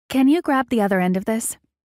Can you grab the other end of this?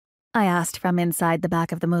 I asked from inside the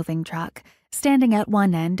back of the moving truck, standing at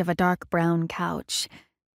one end of a dark brown couch.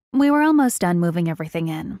 We were almost done moving everything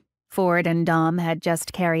in. Ford and Dom had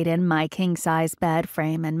just carried in my king-size bed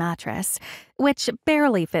frame and mattress, which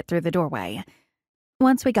barely fit through the doorway.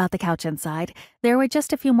 Once we got the couch inside, there were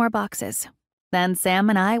just a few more boxes. Then Sam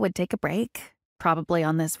and I would take a break, probably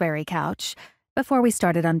on this very couch, before we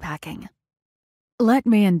started unpacking. "Let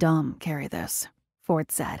me and Dom carry this,"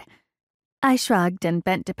 Ford said. I shrugged and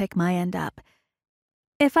bent to pick my end up.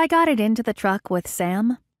 If I got it into the truck with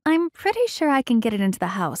Sam, I'm pretty sure I can get it into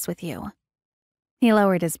the house with you. He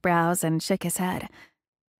lowered his brows and shook his head.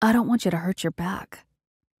 "I don't want you to hurt your back."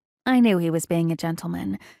 I knew he was being a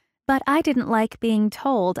gentleman, but I didn't like being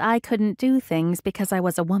told I couldn't do things because I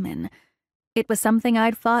was a woman. It was something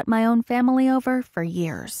I'd fought my own family over for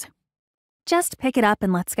years. "Just pick it up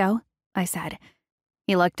and let's go," I said.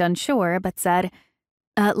 He looked unsure, but said,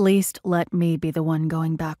 "At least let me be the one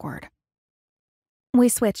going backward." We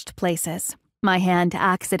switched places, my hand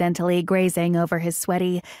accidentally grazing over his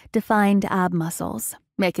sweaty, defined ab muscles,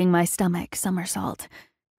 making my stomach somersault.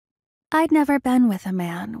 I'd never been with a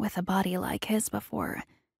man with a body like his before.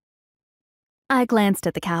 I glanced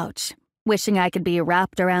at the couch, wishing I could be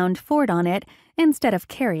wrapped around Ford on it instead of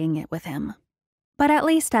carrying it with him. But at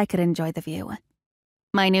least I could enjoy the view.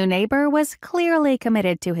 My new neighbor was clearly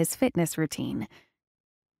committed to his fitness routine.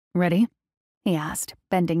 "Ready?" he asked,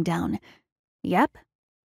 bending down. "Yep."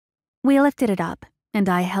 We lifted it up, and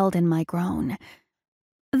I held in my groan.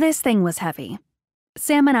 This thing was heavy.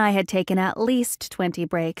 Sam and I had taken at least 20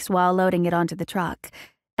 breaks while loading it onto the truck,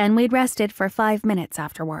 and we'd rested for 5 minutes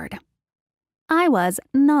afterward. I was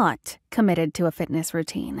not committed to a fitness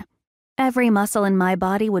routine. Every muscle in my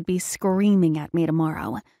body would be screaming at me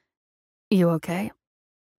tomorrow. "You okay?"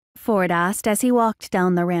 Ford asked as he walked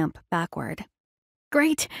down the ramp backward.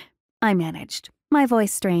 "Great," I managed, my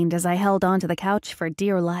voice strained as I held onto the couch for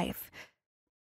dear life.